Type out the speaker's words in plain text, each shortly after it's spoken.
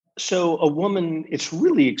So a woman, it's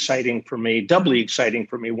really exciting for me, doubly exciting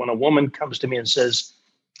for me when a woman comes to me and says,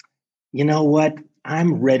 you know what?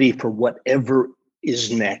 I'm ready for whatever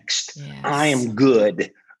is next. I Yes. am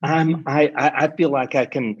good. I feel like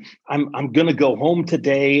I'm going to go home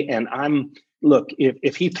today and look,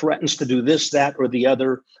 if he threatens to do this, that, or the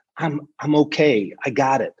other, I'm okay. I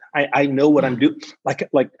got it. I know what I'm Yeah. doing.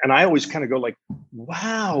 And I always kind of go like,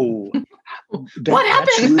 wow, What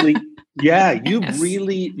that's happened? really, yeah, Yes.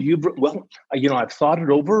 I've thought it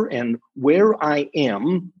over, and where I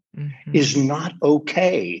am is Mhm. not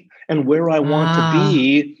okay. And where I want to Ah.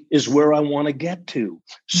 be is where I want to get to.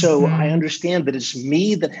 So I Mhm. understand that it's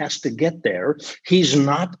me that has to get there. He's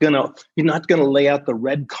not gonna lay out the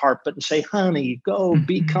red carpet and say, honey, go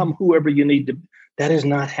become Mhm. whoever you need to. That is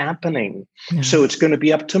not happening. So No. it's going to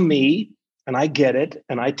be up to me. And I get it.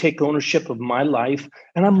 And I take ownership of my life.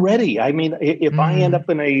 And I'm ready. I mean, if I end Mm. up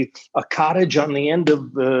in a cottage on the end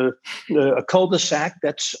of a cul-de-sac,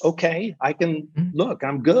 that's okay. I can Mm. look,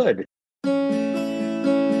 I'm good.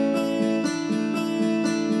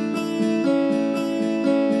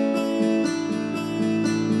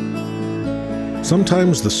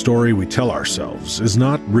 Sometimes the story we tell ourselves is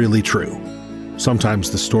not really true. Sometimes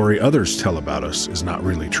the story others tell about us is not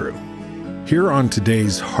really true. Here on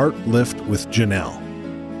today's Heart Lift with Janelle,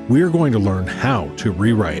 we are going to learn how to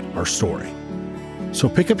rewrite our story. So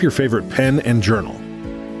pick up your favorite pen and journal,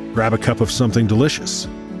 grab a cup of something delicious,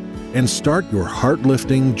 and start your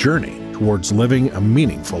heart-lifting journey towards living a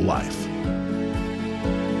meaningful life.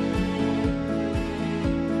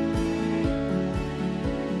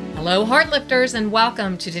 Hello, Heartlifters, and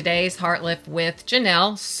welcome to today's Heartlift with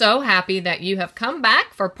Janelle. So happy that you have come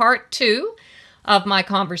back for part 2 of my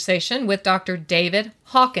conversation with Dr. David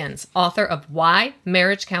Hawkins, author of Why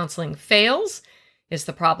Marriage Counseling Fails. Is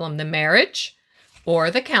the problem the marriage or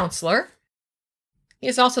the counselor? He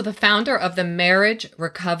is also the founder of the Marriage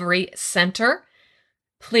Recovery Center.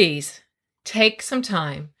 Please take some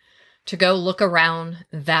time to go look around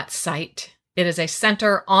that site. It is a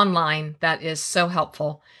center online that is so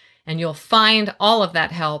helpful. And you'll find all of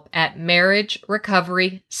that help at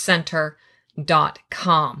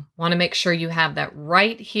marriagerecoverycenter.com. Want to make sure you have that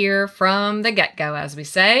right here from the get-go, as we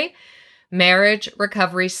say,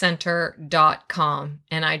 marriagerecoverycenter.com.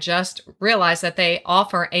 And I just realized that they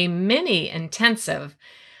offer a mini intensive,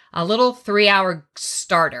 a little 3-hour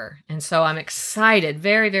starter. And so I'm excited,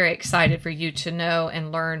 very, very excited for you to know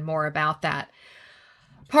and learn more about that.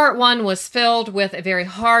 Part 1 was filled with a very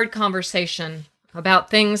hard conversation about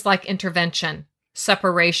things like intervention,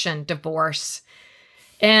 separation, divorce,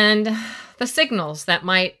 and the signals that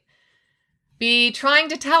might be trying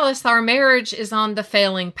to tell us our marriage is on the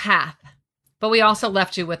failing path. But we also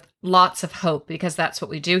left you with lots of hope, because that's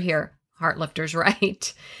what we do here, Heartlifters,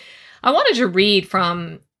 right? I wanted to read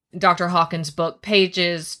from Dr. Hawkins' book,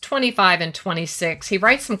 pages 25 and 26. He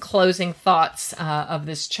writes some closing thoughts of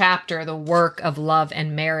this chapter, The Work of Love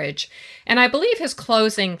and Marriage. And I believe his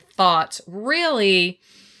closing thoughts really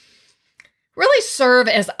serve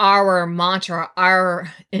as our mantra,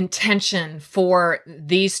 our intention for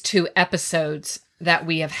these 2 episodes that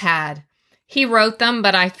we have had. He wrote them,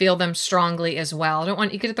 but I feel them strongly as well. I don't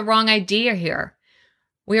want you to get the wrong idea here.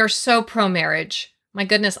 We are so pro-marriage. My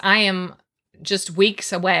goodness, I am just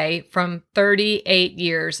weeks away from 38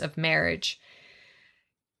 years of marriage.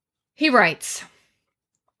 He writes,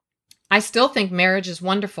 I still think marriage is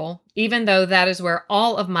wonderful, even though that is where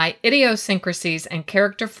all of my idiosyncrasies and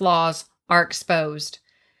character flaws are exposed.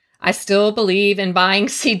 I still believe in buying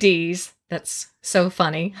CDs. That's so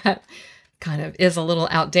funny. Kind of is a little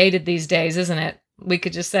outdated these days, isn't it? We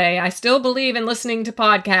could just say, I still believe in listening to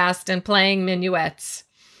podcasts and playing minuets.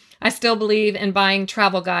 I still believe in buying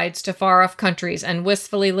travel guides to far-off countries and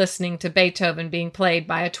wistfully listening to Beethoven being played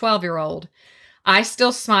by a 12-year-old. I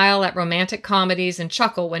still smile at romantic comedies and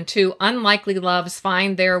chuckle when 2 unlikely loves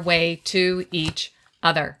find their way to each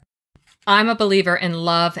other. I'm a believer in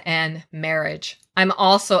love and marriage. I'm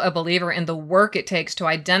also a believer in the work it takes to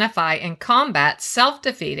identify and combat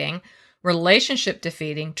self-defeating,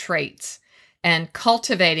 relationship-defeating traits, and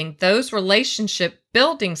cultivating those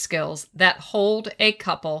relationship-building skills that hold a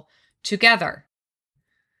couple together.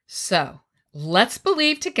 So, let's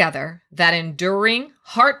believe together that enduring,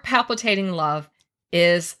 heart-palpitating love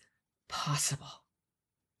is possible.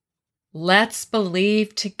 Let's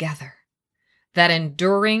believe together that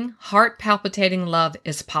enduring, heart-palpitating love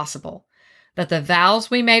is possible. That the vows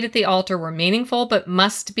we made at the altar were meaningful but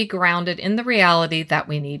must be grounded in the reality that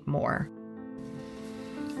we need more.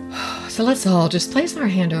 So let's all just place our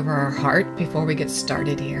hand over our heart before we get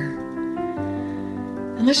started here.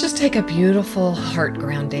 And let's just take a beautiful heart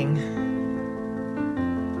grounding.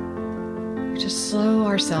 just slow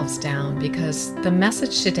ourselves down because the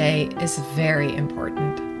message today is very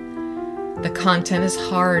important. The content is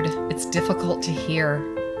hard. It's difficult to hear.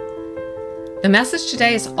 The message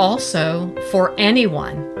today is also for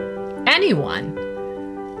anyone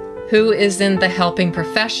who is in the helping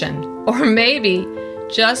profession, or maybe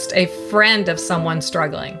just a friend of someone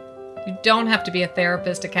struggling. You don't have to be a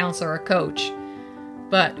therapist, a counselor, or a coach,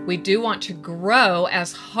 but we do want to grow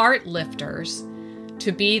as heart lifters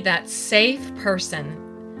to be that safe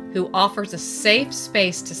person who offers a safe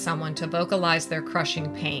space to someone to vocalize their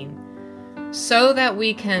crushing pain so that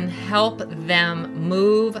we can help them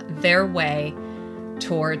move their way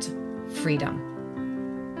towards freedom.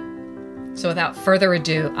 So without further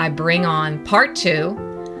ado, I bring on part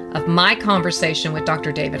 2 of my conversation with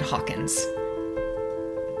Dr. David Hawkins.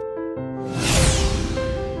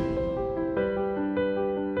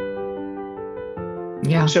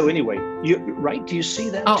 Yeah. So anyway, right? Do you see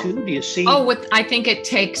that too? Do you see? I think it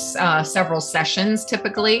takes several sessions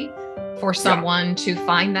typically for someone to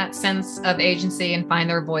find that sense of agency and find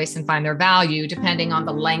their voice and find their value, depending on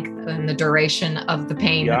the length and the duration of the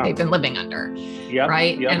pain that they've been living under. Yeah.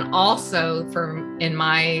 Right. Yeah. And also in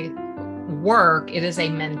my work, it is a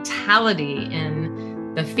mentality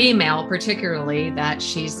in the female, particularly, that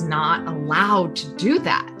she's not allowed to do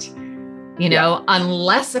that.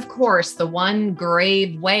 Unless, of course, the one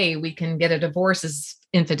grave way we can get a divorce is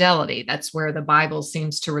infidelity. That's where the Bible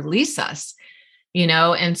seems to release us,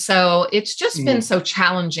 and so it's just been so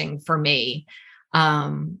challenging for me.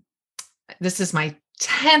 This is my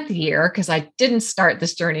 10th year because I didn't start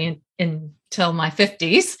this journey until my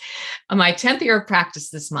 50s, my 10th year of practice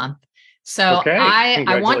this month. So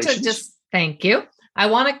I want to just thank you. I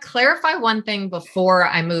want to clarify one thing before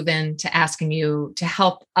I move into asking you to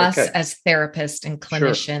help us as therapists and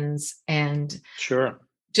clinicians and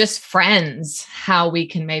just friends, how we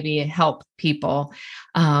can maybe help people.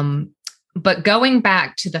 But going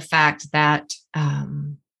back to the fact that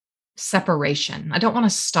separation, I don't want to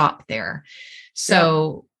stop there.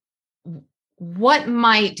 So what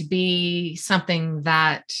might be something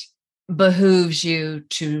that behooves you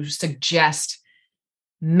to suggest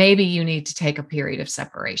maybe you need to take a period of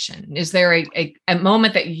separation? Is there a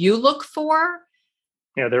moment that you look for?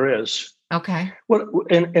 Yeah, there is. Okay.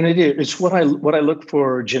 And it's what I look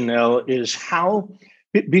for, Janelle, is how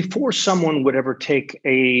before someone would ever take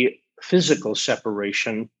a physical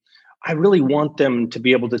separation, I really want them to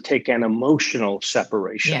be able to take an emotional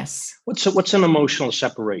separation. Yes. What's an emotional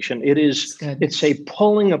separation? It's a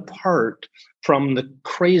pulling apart from the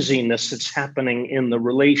craziness that's happening in the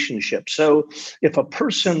relationship. So if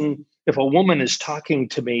a woman is talking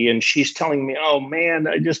to me and she's telling me, oh man,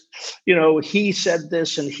 I just, he said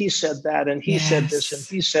this and he said that and he said this and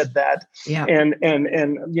he said that. Yeah. And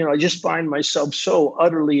I just find myself so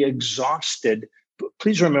utterly exhausted.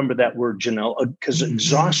 Please remember that word, Janelle, because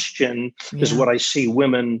exhaustion is what I see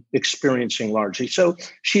women experiencing largely. So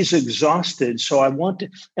she's exhausted. So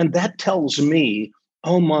and that tells me,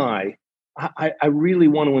 oh my, I really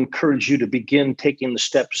want to encourage you to begin taking the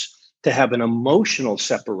steps to have an emotional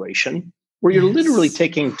separation where you're literally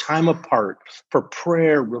taking time apart for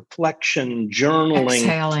prayer, reflection, journaling,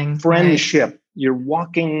 exhaling, friendship. Right. You're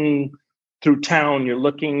walking through town,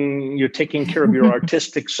 you're taking care of your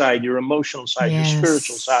artistic side, your emotional side, your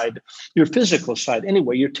spiritual side, your physical side.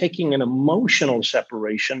 Anyway, you're taking an emotional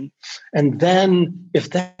separation. And then if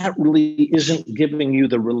that really isn't giving you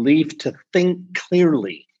the relief to think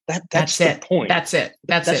clearly, that's the point. That's it.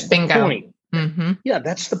 That's it. Bingo. Point. Mm-hmm. Yeah,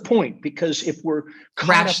 that's the point. Because if we're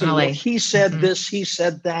rationally, he said this, he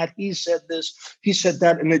said that, he said this, he said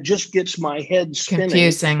that, and it just gets my head spinning.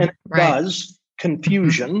 Confusing. And it does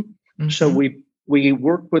confusion. Mm-hmm. So we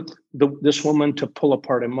work with this woman to pull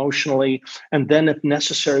apart emotionally, and then if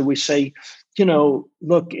necessary, we say,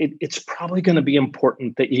 look, it's probably going to be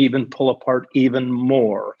important that you even pull apart even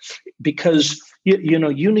more, because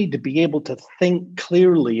you need to be able to think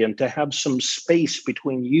clearly and to have some space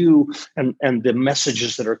between you and the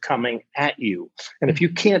messages that are coming at you. And if you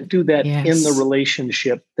can't do that in the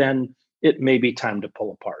relationship, then it may be time to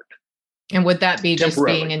pull apart. And would that be just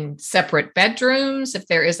being in separate bedrooms if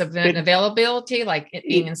there is an availability, like it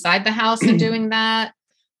being inside the house and doing that?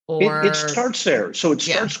 Or it starts there. So it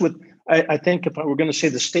starts with, I think if I were going to say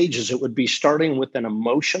the stages, it would be starting with an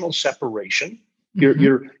emotional separation.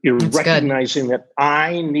 You're That's recognizing good. That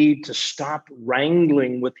I need to stop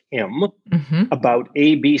wrangling with him about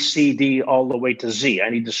A, B, C, D, all the way to Z. I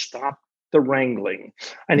need to stop the wrangling.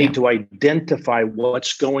 I need to identify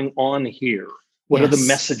what's going on here. What are the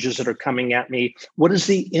messages that are coming at me? What is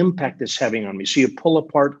the impact it's having on me? So you pull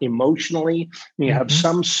apart emotionally and you have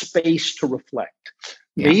some space to reflect.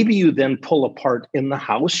 Yeah. Maybe you then pull apart in the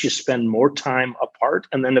house, you spend more time apart.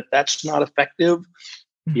 And then if that's not effective,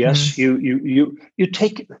 yes, you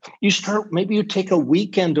take maybe you take a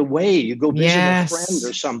weekend away, you go visit a friend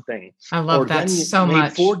or something. I love or that then so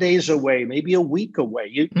much. 4 days away, maybe a week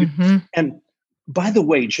away. And by the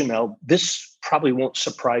way, Janelle, this probably won't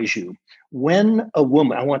surprise you. When a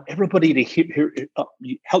woman, I want everybody to hear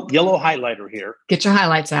help, yellow highlighter here. Get your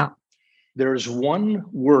highlights out. There's one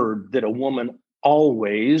word that a woman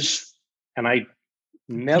always, and I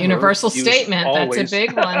never universal statement. Always. That's a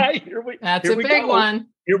big one. That's a big one.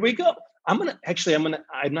 Here we go. I'm not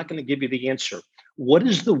going to give you the answer. What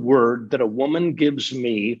is the word that a woman gives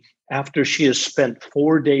me after she has spent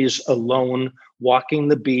 4 days alone, walking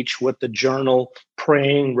the beach with the journal,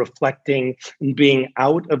 praying, reflecting, and being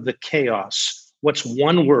out of the chaos? What's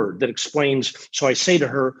one word that explains? So I say to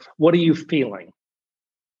her, what are you feeling?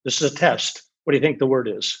 This is a test. What do you think the word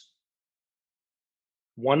is?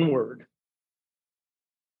 One word.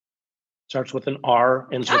 Starts with an R,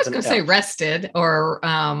 ends with an F. I was going to say rested or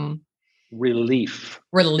relief.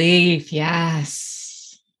 Relief,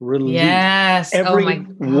 yes. Relief. Yes. Every oh my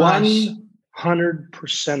gosh.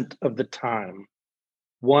 100% of the time,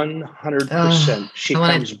 100%, she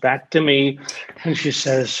comes back to me and she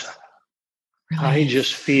says, I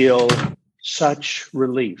just feel such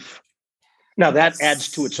relief. Now that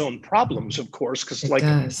adds to its own problems, of course, because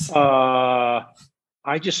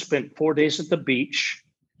I just spent 4 days at the beach.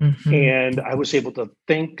 And I was able to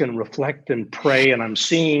think and reflect and pray, and I'm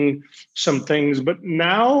seeing some things, but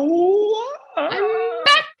now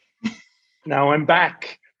I'm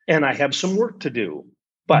back and I have some work to do.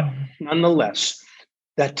 But nonetheless,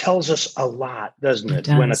 that tells us a lot, doesn't it?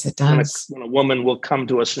 When a woman will come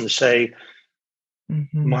to us and say,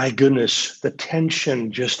 my goodness, the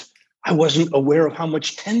tension I wasn't aware of how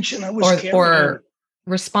much tension I was carrying. Or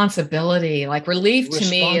responsibility, like relief to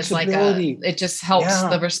me is like it just helps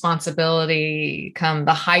the responsibility come,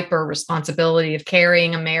 the hyper responsibility of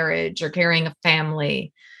carrying a marriage or carrying a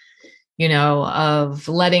family, of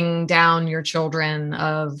letting down your children,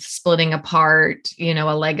 of splitting apart, a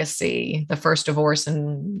legacy, the first divorce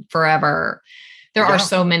in forever. There are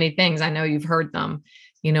so many things. I know you've heard them.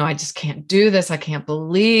 I just can't do this. I can't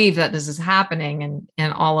believe that this is happening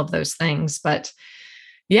and all of those things. But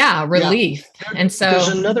relief. Yeah. And so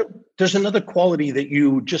there's another quality that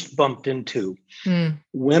you just bumped into.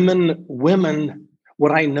 Women,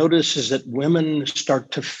 what I notice is that women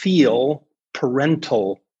start to feel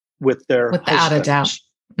parental with their without husbands.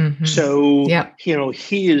 A doubt. So,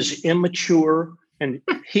 he is immature and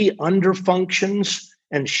he underfunctions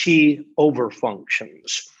and she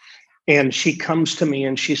overfunctions. And she comes to me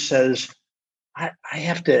and she says, I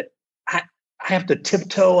have to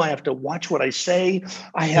tiptoe. I have to watch what I say.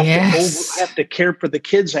 I have to care for the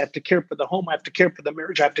kids. I have to care for the home. I have to care for the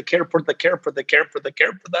marriage. I have to care for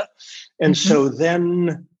the. And so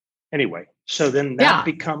then that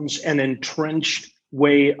becomes an entrenched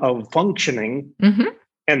way of functioning.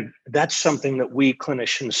 And that's something that we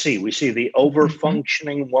clinicians see. We see the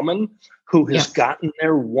over-functioning woman who has gotten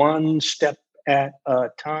there one step at a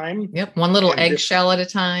time. One little eggshell at a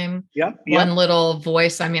time. One little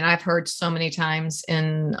voice. I mean, I've heard so many times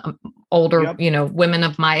in older, women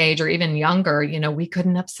of my age or even younger, we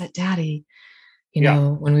couldn't upset daddy,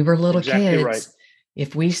 when we were little kids. Right.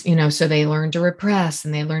 If we, so they learned to repress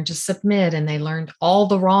and they learned to submit and they learned all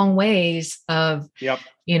the wrong ways of,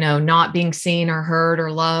 not being seen or heard or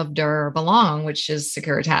loved or belong, which is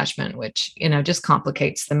secure attachment, which, just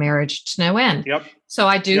complicates the marriage to no end. So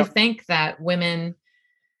I do think that women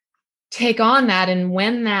take on that. And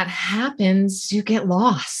when that happens, you get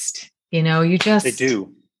lost, they do. You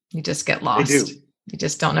just get lost. They do. You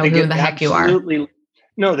just don't know who the heck you are.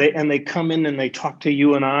 No, they come in and they talk to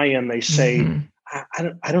you and I, and they say,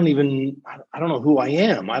 I don't know who I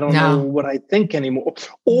am. I don't know what I think anymore.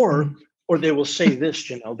 Or they will say this,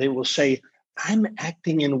 they will say, I'm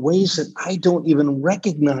acting in ways that I don't even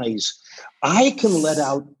recognize. I can let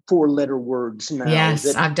out 4-letter words now.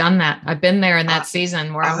 Yes, I've done that. I've been there in that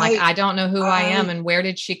season where I'm like, I don't know who I am and where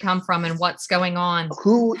did she come from and what's going on.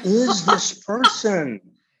 Who is this person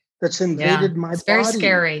that's invaded my body? It's very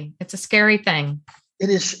scary. It's a scary thing. It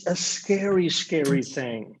is a scary, scary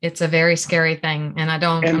thing. It's a very scary thing. And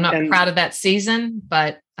I'm not proud of that season,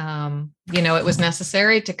 but it was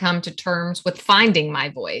necessary to come to terms with finding my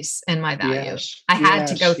voice and my value. I had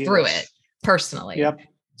to go through it personally.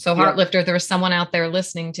 So Heartlifter, there was someone out there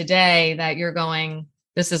listening today that you're going,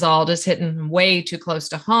 this is all just hitting way too close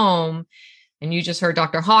to home. And you just heard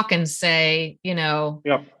Dr. Hawkins say,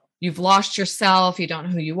 you've lost yourself. You don't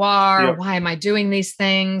know who you are. Why am I doing these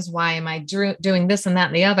things? Why am I doing this and that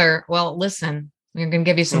and the other? Well, listen, We're going to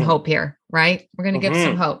give you some hope here, right? We're going to give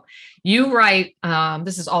some hope. You write,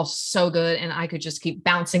 this is all so good, and I could just keep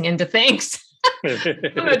bouncing into things. I'm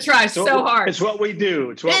going to try so hard. It's what we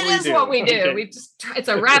do. It is what we do. Okay. It's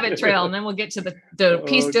a rabbit trail, and then we'll get to the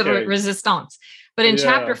piece de resistance. But in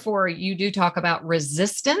chapter 4, you do talk about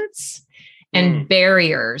resistance and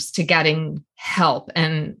barriers to getting help.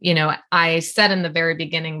 And, I said in the very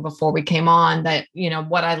beginning before we came on that,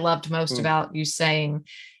 what I loved most about you saying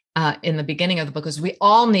in the beginning of the book is we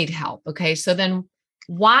all need help. Okay. So then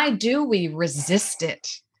why do we resist it?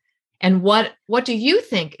 And what do you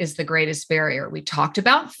think is the greatest barrier? We talked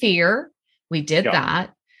about fear. We did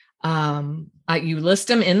that. You list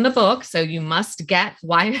them in the book. So you must get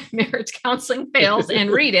Why Marriage Counseling Fails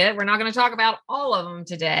and read it. We're not going to talk about all of them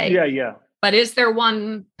today. Yeah. But is there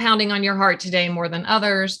one pounding on your heart today more than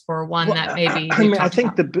others, or one that maybe I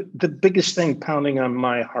think the biggest thing pounding on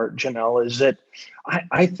my heart, Janelle, is that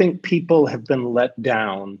I think people have been let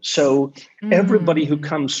down. So everybody who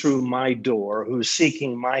comes through my door, who's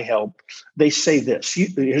seeking my help, they say this.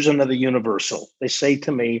 Here's another universal. They say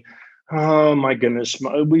to me, oh my goodness,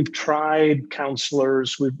 we've tried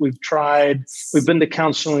counselors. We've been to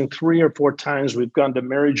counseling 3 or 4 times. We've gone to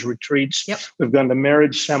marriage retreats. Yep. We've gone to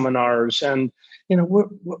marriage seminars, and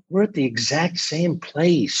we're at the exact same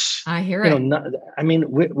place. I hear it.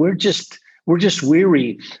 We're just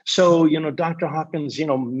weary. So, Dr. Hawkins,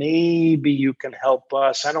 maybe you can help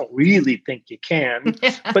us. I don't really think you can,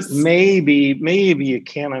 but maybe you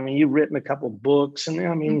can. I mean, you've written a couple of books,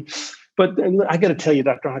 and but I got to tell you,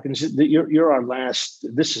 Dr. Hawkins, that you're our last.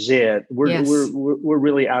 This is it. We're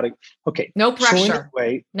really out of. Okay. No pressure. So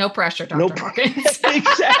anyway, no pressure, Dr. Hawkins.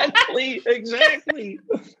 Exactly.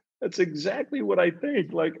 That's exactly what I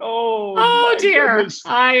think. Like, oh dear, goodness.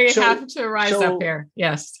 I have to rise up here.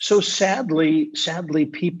 Yes. So sadly,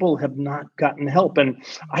 people have not gotten help, and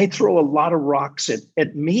I throw a lot of rocks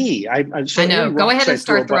at me. I know. Go ahead and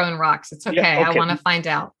start throwing rocks. It's okay. Yeah, okay. I want to find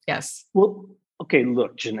out. Yes. Well. Okay,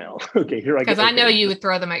 look, Janelle. Okay, here I go. Because I know you would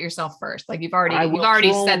throw them at yourself first. Like you've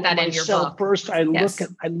already said that in your book. First, I look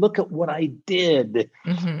at what I did.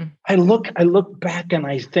 I look back and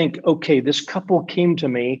I think, okay, this couple came to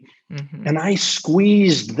me, and I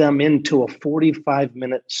squeezed them into a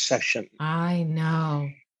 45-minute session. I know.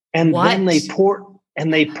 And then they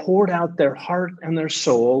poured out their heart and their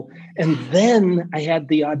soul. And then I had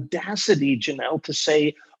the audacity, Janelle, to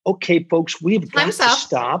say, okay, folks, we've got to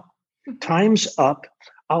stop. Time's up.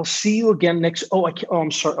 I'll see you again next. I'm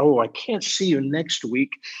sorry. I can't see you next week.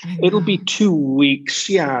 It'll be 2 weeks.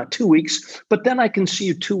 Yeah, 2 weeks. But then I can see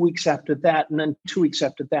you 2 weeks after that, and then 2 weeks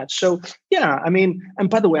after that. So yeah, and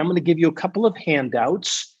by the way, I'm going to give you a couple of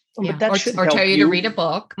handouts. Yeah. But that or tell you to read a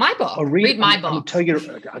book. My book. Read my book.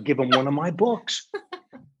 I'll give them one of my books.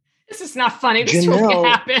 This is not funny. This really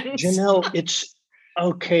happens. Janelle, it's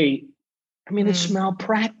okay. It's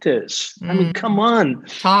malpractice. Come on.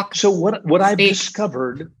 Talk. So what I've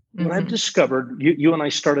discovered, you and I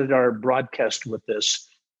started our broadcast with this,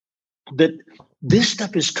 that this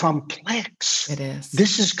stuff is complex. It is.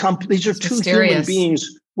 These are two human beings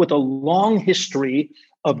with a long history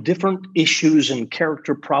of different issues and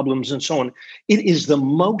character problems and so on. It is the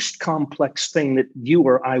most complex thing that you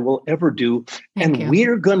or I will ever do.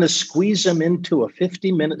 We're going to squeeze them into a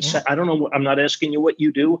 50-minute set. I don't know. I'm not asking you what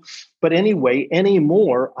you do, but anyway,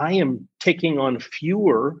 anymore, I am taking on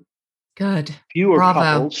fewer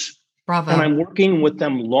couples. Bravo. And I'm working with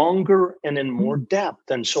them longer and in more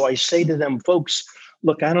depth. And so I say to them, folks,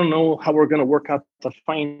 look, I don't know how we're going to work out the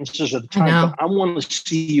finances at the time, but I want to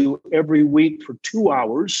see you every week for 2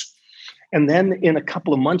 hours. And then in a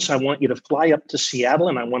couple of months, I want you to fly up to Seattle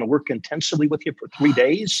and I want to work intensively with you for 3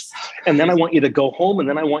 days. And then I want you to go home. And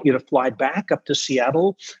then I want you to fly back up to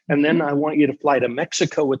Seattle. And then I want you to fly to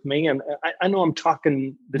Mexico with me. And I know I'm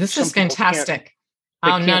talking. This is fantastic.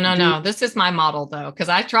 Oh, no. This is my model, though, because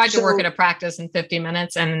I tried to work at a practice in 50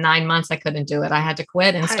 minutes and in 9 months, I couldn't do it. I had to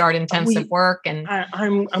quit and start intensive work. And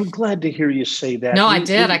I'm glad to hear you say that. No, I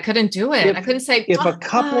did. I couldn't do it. I couldn't say, if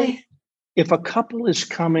a couple is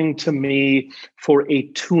coming to me for a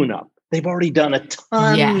tune-up, they've already done a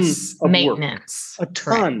ton of maintenance. Work, a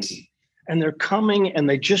ton. Correct. And they're coming and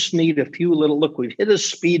they just need a few look, we've hit a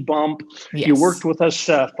speed bump. Yes. You worked with us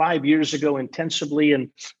 5 years ago intensively. And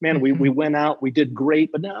man, we went out, we did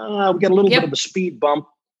great, but now we got a little bit of a speed bump.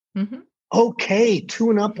 Okay,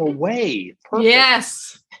 tune up away. Perfect.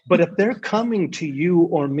 Yes. But if they're coming to you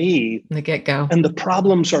or me from the get-go, and the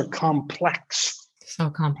problems are complex, so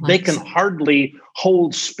complex, they can hardly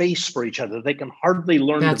hold space for each other. They can hardly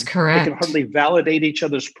learn. That's correct. They can hardly validate each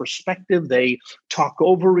other's perspective. They talk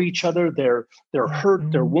over each other. They're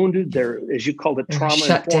hurt. They're wounded. They're, as you called it, trauma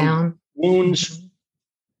shut down. wounds.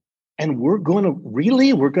 And we're going to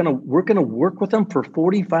work with them for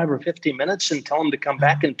 45 or 50 minutes and tell them to come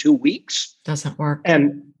back in 2 weeks. Doesn't work.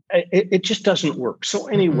 And it just doesn't work. So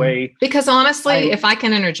anyway, because honestly, if I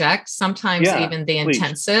can interject, sometimes even the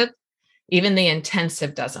intensive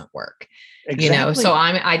doesn't work. Exactly. So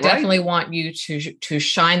I definitely want you to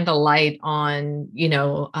shine the light on,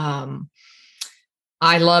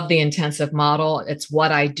 I love the intensive model. It's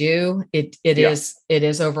what I do. It is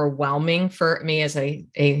overwhelming for me as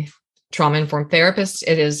a trauma-informed therapist.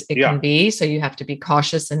 It can be, so you have to be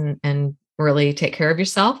cautious and really take care of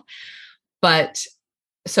yourself. But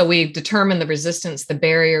so we've determined the resistance, the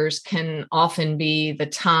barriers can often be the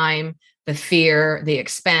time, the fear, the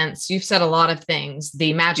expense. You've said a lot of things,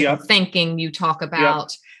 the magical thinking you talk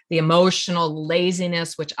about, the emotional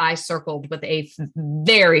laziness, which I circled with a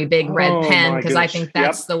very big red pen, because I think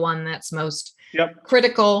that's the one that's most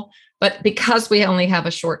critical. But because we only have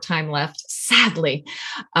a short time left, sadly,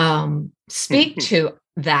 speak to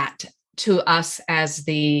that, to us as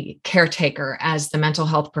the caretaker, as the mental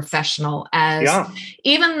health professional, as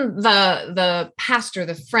even the pastor,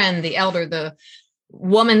 the friend, the elder, the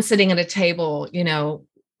woman sitting at a table,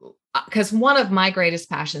 because one of my greatest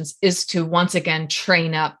passions is to once again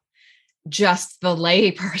train up just the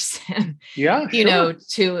lay person,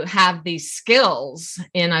 to have these skills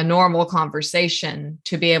in a normal conversation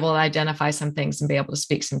to be able to identify some things and be able to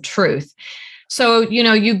speak some truth. So,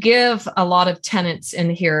 you give a lot of tenets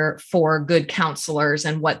in here for good counselors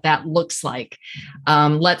and what that looks like.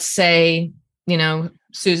 Let's say,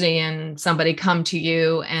 Susie and somebody come to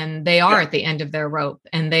you and they are at the end of their rope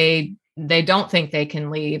and they don't think they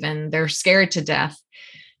can leave and they're scared to death.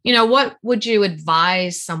 What would you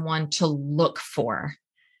advise someone to look for?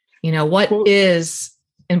 What is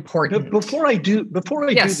important? Before I do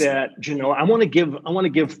that, I want to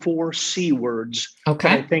give 4 C words. Okay.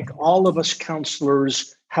 That I think all of us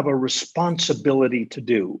counselors have a responsibility to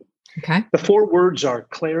do. Okay. The 4 words are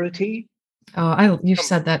clarity. Oh, you've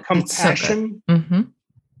said that. Compassion,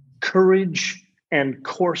 courage, and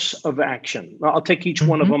course of action. I'll take each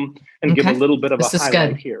one of them and give a little bit of a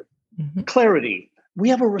highlight here. Clarity. We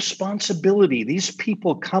have a responsibility. These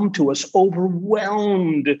people come to us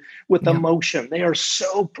overwhelmed with emotion. They are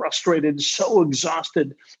so frustrated, so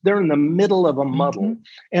exhausted. They're in the middle of a muddle,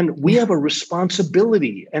 and we have a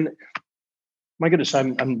responsibility. And my goodness,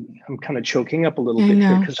 I'm kind of choking up a little bit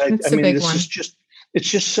here because it's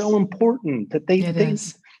just so important that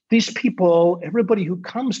these people, everybody who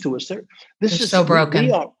comes to us, they're so broken.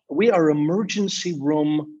 We are emergency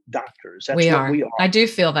room doctors. That's what we are. I do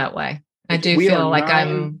feel that way. I do feel like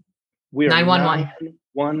we are 911.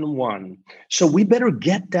 911. So we better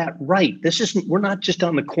get that right. We're not just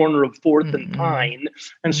on the corner of 4th and Pine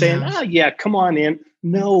and saying, come on in.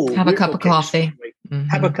 No. Have a cup of coffee.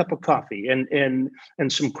 Have a cup of coffee and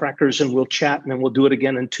some crackers and we'll chat and then we'll do it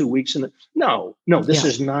again in 2 weeks. And no, this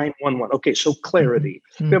is 911. Okay. So clarity.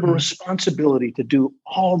 We have a responsibility to do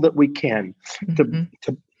all that we can to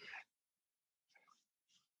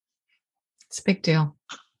it's a big deal.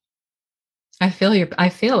 I feel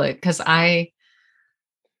it because I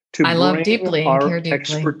love deeply and care deeply.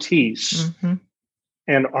 Expertise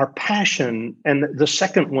and our passion. And the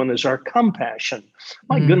second one is our compassion.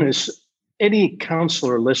 My goodness, any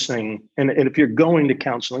counselor listening, and if you're going to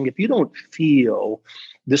counseling, if you don't feel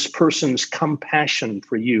this person's compassion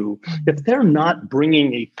for you, if they're not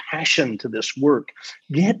bringing a passion to this work,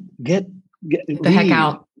 get the heck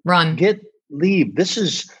out, run, leave. This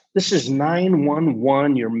is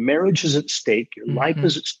 911. Your marriage is at stake. Your life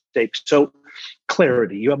is at stake. So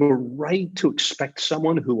clarity. You have a right to expect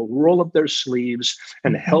someone who will roll up their sleeves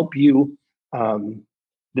and help you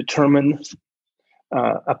determine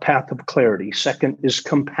a path of clarity. Second is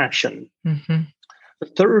compassion. The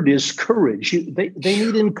third is courage. They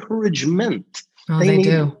need encouragement. They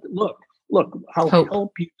do. Look, I'll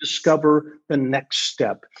help you discover the next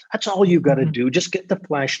step. That's all you got to do. Just get the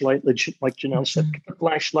flashlight, like Janelle said, get the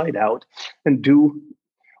flashlight out and do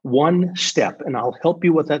one step, and I'll help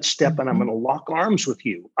you with that step, and I'm going to lock arms with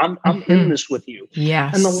you. I'm in this with you.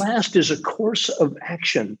 Yes. And the last is a course of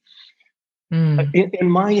action. I'll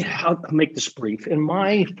make this brief. In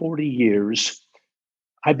my 40 years,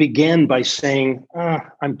 I began by saying,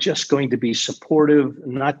 I'm just going to be supportive.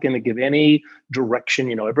 I'm not going to give any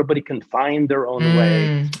direction. Everybody can find their own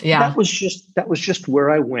way. Yeah. That was just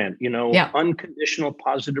where I went, unconditional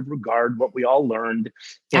positive regard, what we all learned.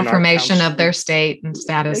 Affirmation of their state and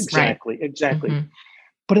status. Exactly.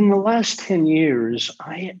 But in the last 10 years,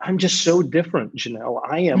 I'm just so different, Janelle.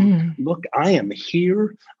 I am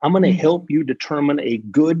here. I'm going to help you determine a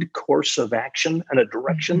good course of action and a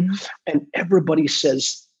direction. And everybody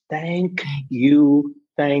says, thank you.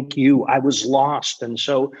 Thank you. I was lost. And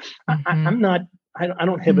so I'm not, I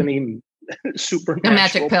don't have any supernatural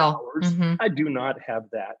magic pill. powers. I do not have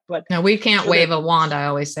that. But no, we can't wave a wand. I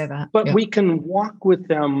always say that. But we can walk with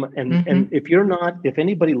them. And if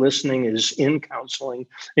anybody listening is in counseling,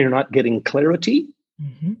 you're not getting clarity,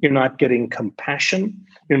 you're not getting compassion,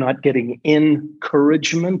 you're not getting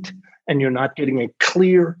encouragement, and you're not getting a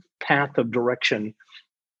clear path of direction,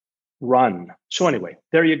 run. So anyway,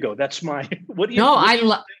 there you go. That's my, what do you think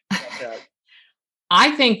about that?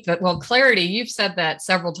 I think that, well, clarity, you've said that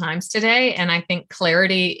several times today. And I think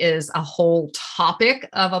clarity is a whole topic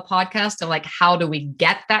of a podcast of like, how do we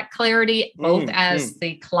get that clarity, both as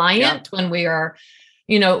the client when we are,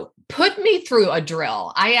 put me through a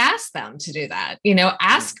drill. I ask them to do that,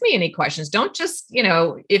 ask me any questions. Don't just,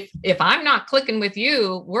 if I'm not clicking with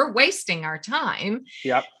you, we're wasting our time.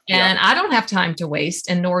 And I don't have time to waste,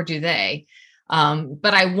 and nor do they.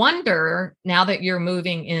 But I wonder, now that you're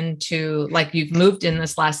moving into, like you've moved in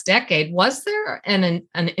this last decade, was there an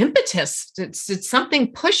impetus? Did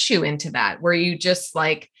something push you into that, where you just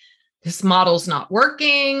like, this model's not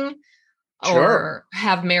working, or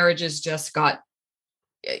have marriages just got,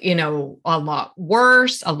 a lot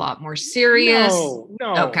worse, a lot more serious?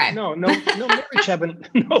 Marriages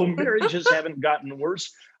haven't gotten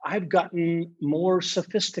worse. I've gotten more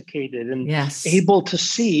sophisticated and able to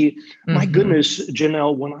see, my goodness,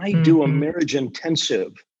 Janelle, when I do a marriage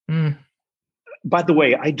intensive, by the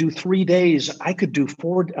way, I do 3 days. I could do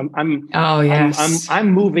 4. I'm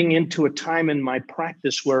moving into a time in my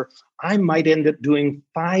practice where I might end up doing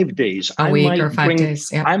 5 days. A week or 5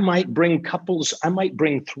 days. Yep. I might bring couples. I might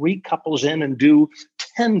bring 3 couples in and do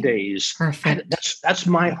 10 days. Perfect. That's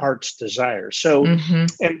my heart's desire. So,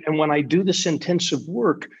 and when I do this intensive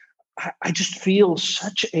work, I just feel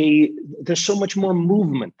there's so much more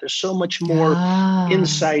movement. There's so much more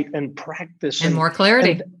insight and practice and more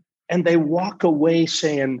clarity. And they walk away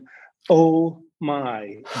saying, oh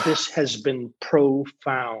my, this has been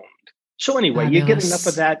profound. So anyway, Fabulous. You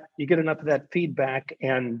get enough of that feedback,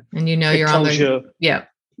 and you're on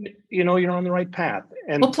you're on the right path.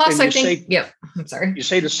 And plus, and I think, I'm sorry. You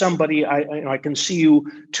say to somebody, I can see you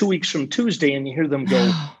 2 weeks from Tuesday, and you hear them go,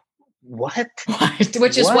 what?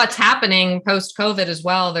 Which is what's happening post-COVID as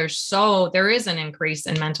well. There is an increase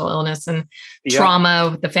in mental illness and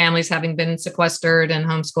trauma, the families having been sequestered, and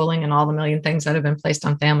homeschooling, and all the million things that have been placed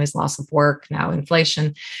on families, loss of work, now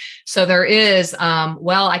inflation. So there is,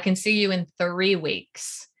 I can see you in 3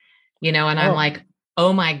 weeks, and I'm like,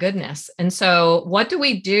 oh my goodness. And so what do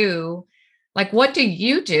we do? Like, what do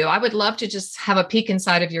you do? I would love to just have a peek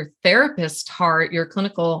inside of your therapist heart, your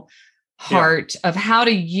clinical heart, of how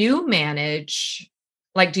do you manage,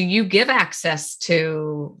 like, do you give access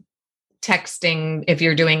to texting if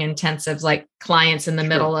you're doing intensives, like clients in the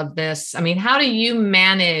middle of this? I mean, how do you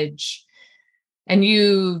manage? And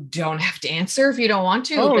you don't have to answer if you don't want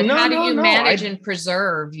to, how do you manage and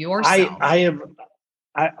preserve yourself?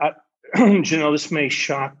 This may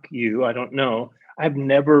shock you. I don't know. I've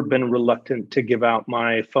never been reluctant to give out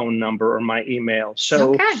my phone number or my email.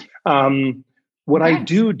 So, what I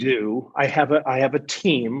do, I have a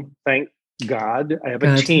team. Thank God, I have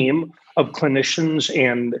a team of clinicians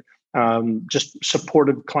and just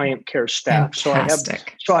supportive client care staff.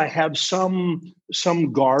 Fantastic. So I have some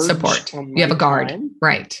guards. Support. You have a guard, time.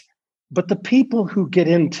 Right? But the people who get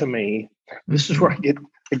into me, this is where I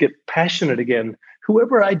get passionate again.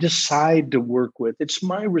 Whoever I decide to work with, it's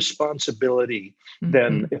my responsibility.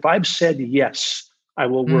 Then, if I've said yes, I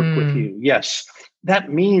will work with you. Yes.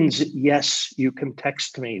 That means, yes, you can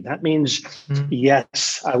text me. That means,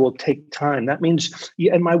 yes, I will take time. That means,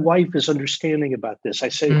 and my wife is understanding about this. I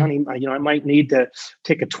say, honey, I might need to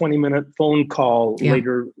take a 20-minute phone call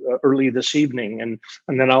later, early this evening, and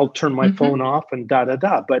then I'll turn my phone off and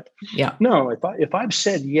But no, if I've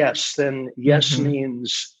said yes, then yes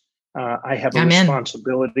means I have a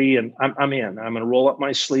responsibility, and I'm in. I'm going to roll up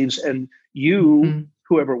my sleeves, and you.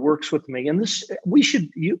 Whoever works with me, and this,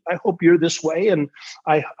 I hope you're this way. And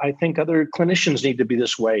I think other clinicians need to be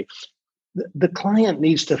this way. The client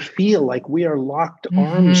needs to feel like we are locked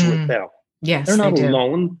arms with them. Yes, they're not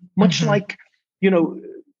alone. Much like, I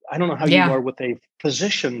don't know how you are with a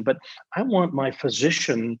physician, but I want my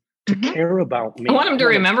physician to care about me. I want him to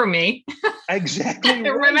remember me. Exactly.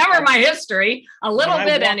 Right. Remember my history a little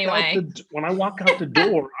bit anyway. When I walk out the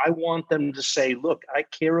door, I want them to say, look, I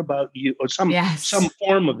care about you, or some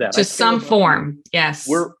form of that. Just some form. Yes.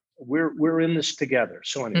 We're in this together.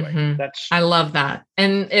 So anyway, I love that.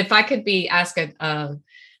 And if I could ask a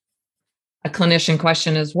clinician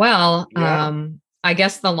question as well, I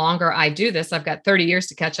guess the longer I do this, I've got 30 years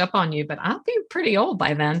to catch up on you, but I'll be pretty old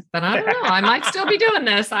by then. But I don't know. I might still be doing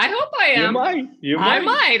this. I hope I am. You I might.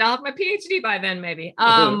 might. I'll have my PhD by then, maybe.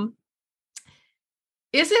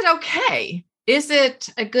 Is it okay? Is it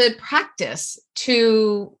a good practice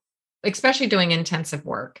to, especially doing intensive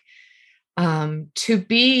work, to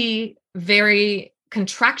be very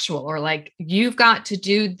contractual, or like, you've got to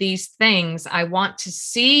do these things. I want to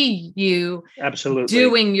see you absolutely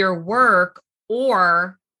doing your work,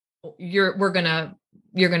 or you're going to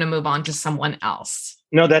move on to someone else.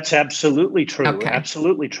 No, that's absolutely true. Okay.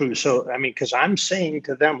 Absolutely true. So, I mean, because I'm saying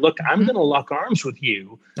to them, look, I'm going to lock arms with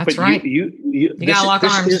you. That's but right. You gotta lock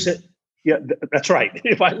arms. Yeah, that's right.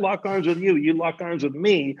 If I lock arms with you, you lock arms with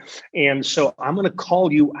me. And so I'm going to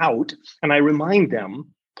call you out. And I remind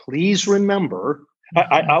them, please remember,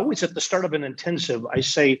 I always, at the start of an intensive, I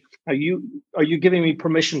say, are you giving me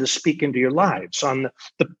permission to speak into your lives on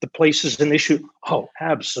the places and issue? Oh,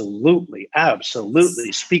 absolutely.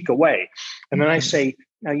 Absolutely. Speak away. And then I say,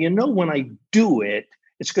 now, when I do it,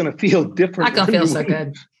 it's going to feel different. Not going to feel so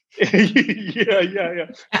good. Yeah.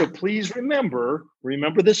 So please remember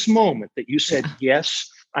this moment that you said, yes,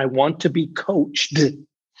 I want to be coached,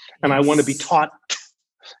 and I want to be taught,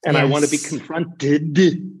 and I want to be confronted.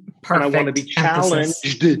 Perfect. And I want to be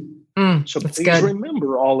challenged. So please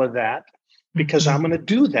remember all of that, because I'm going to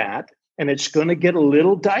do that. And it's going to get a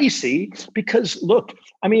little dicey, because look,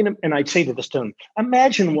 I mean, and I'd say to the student,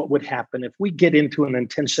 imagine what would happen if we get into an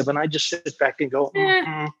intensive and I just sit back and go,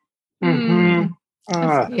 like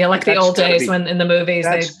the old days when in the movies,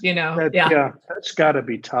 that's got to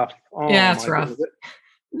be tough. Oh, yeah, it's rough. Goodness.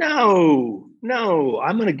 No,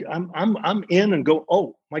 I'm in and go,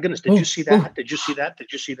 oh my goodness, did you see that? Did you see that?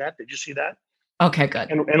 Did you see that? Did you see that? Okay,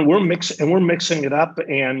 good. And we're mixing it up,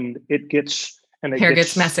 and it gets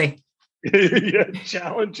messy. Yeah,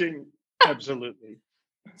 challenging. Absolutely.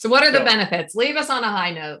 So what are the benefits? Leave us on a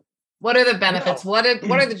high note. What are the benefits?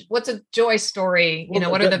 What's a joy story?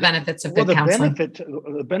 What are the benefits of good counseling?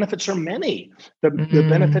 The benefits are many. The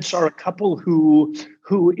benefits are a couple who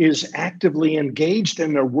is actively engaged,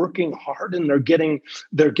 and they're working hard, and they're getting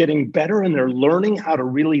better, and they're learning how to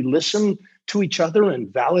really listen to each other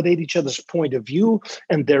and validate each other's point of view,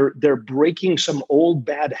 and they're breaking some old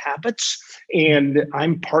bad habits, and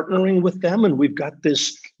I'm partnering with them, and we've got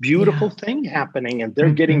this beautiful thing happening, and they're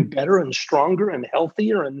getting better and stronger and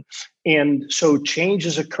healthier, and so change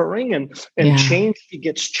is occurring, and change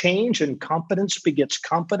begets change, and competence begets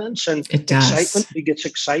competence, and excitement begets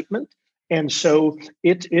excitement, and so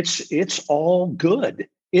it's all good.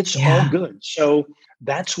 It's all good. So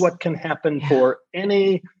that's what can happen for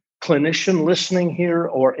any clinician listening here,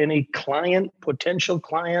 or any potential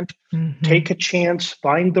client. Take a chance,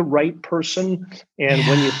 find the right person. And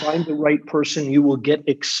when you find the right person, you will get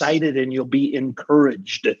excited, and you'll be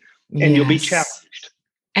encouraged, and you'll be challenged.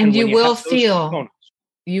 And I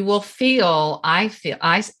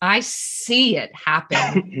see it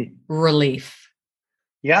happen. Relief.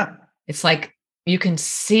 Yeah. It's like you can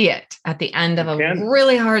see it at the end of a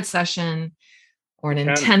really hard session or an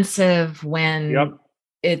intensive, when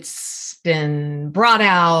it's been brought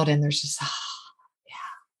out, and there's just,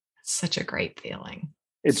 it's such a great feeling.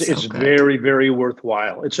 It's very, very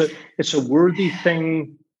worthwhile. It's a worthy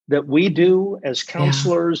thing that we do as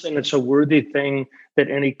counselors, and it's a worthy thing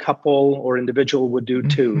that any couple or individual would do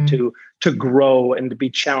too, to grow and to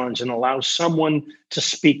be challenged, and allow someone to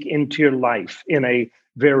speak into your life in a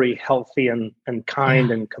very healthy and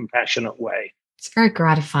kind and compassionate way. It's very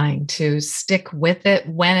gratifying to stick with it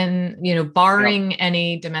when, barring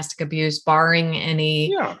any domestic abuse, barring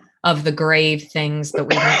any of the grave things that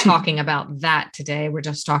we were talking about that today. We're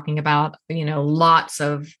just talking about, lots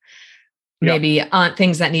of maybe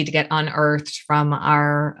things that need to get unearthed from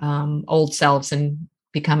our old selves and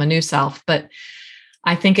become a new self. But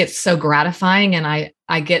I think it's so gratifying, and I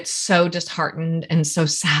get so disheartened and so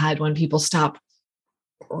sad when people stop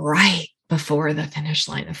right before the finish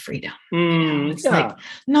line of freedom. It's like,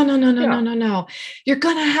 no. You're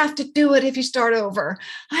going to have to do it if you start over.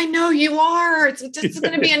 I know you are. It's just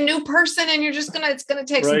going to be a new person, and it's going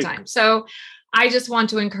to take some time. So I just want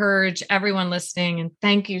to encourage everyone listening, and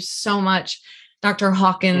thank you so much, Dr.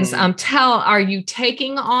 Hawkins. Are you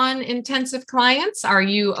taking on intensive clients? Are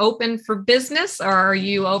you open for business, or are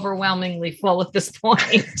you overwhelmingly full at this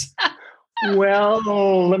point?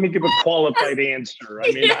 Well, let me give a qualified answer.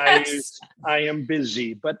 I mean, I am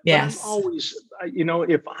busy, but I'm always,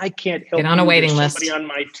 if I can't help get on a waiting list, somebody on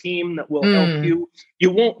my team that will help you. You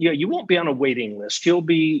won't be on a waiting list. You'll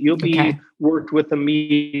be worked with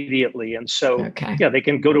immediately. And so, they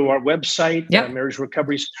can go to our website,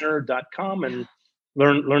 marriagerecoverycenter.com,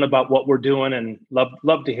 learn about what we're doing, and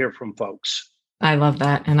love to hear from folks. I love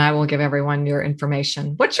that. And I will give everyone your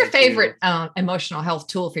information. What's your Thank favorite emotional health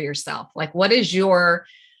tool for yourself? Like, what is your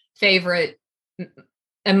favorite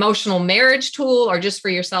emotional marriage tool, or just for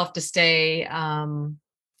yourself to stay,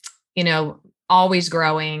 always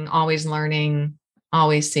growing, always learning,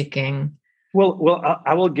 always seeking? Well,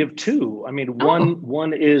 I will give two. I mean,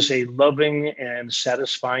 one is a loving and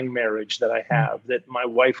satisfying marriage that I have, that my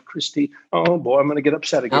wife, Christy, oh boy, I'm going to get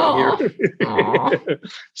upset again here.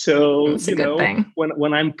 So, that's a good thing.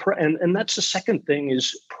 when I'm, and that's the second thing,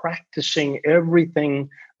 is practicing everything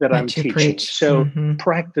that I'm teaching. Preach. So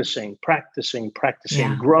practicing,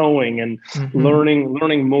 Yeah. growing, and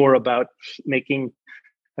learning more about making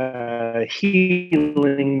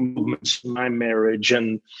healing movements in my marriage,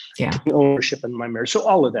 and ownership in my marriage. So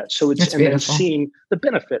all of that. So it's and then seeing the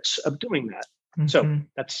benefits of doing that. So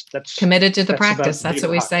that's committed to the practice. That's what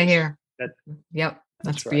we say here. Yep.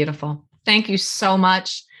 That's right. Beautiful. Thank you so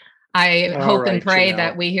much. I hope and pray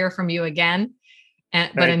that we hear from you again.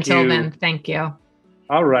 But until then, thank you.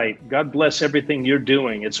 All right. God bless everything you're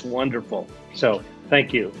doing. It's wonderful. So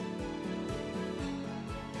thank you.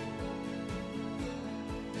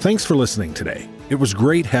 Thanks for listening today. It was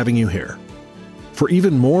great having you here. For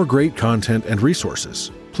even more great content and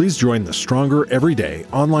resources, please join the Stronger Everyday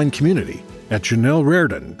online community at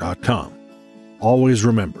JanelleRaridan.com. Always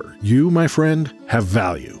remember, you, my friend, have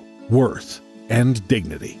value, worth, and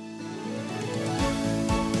dignity.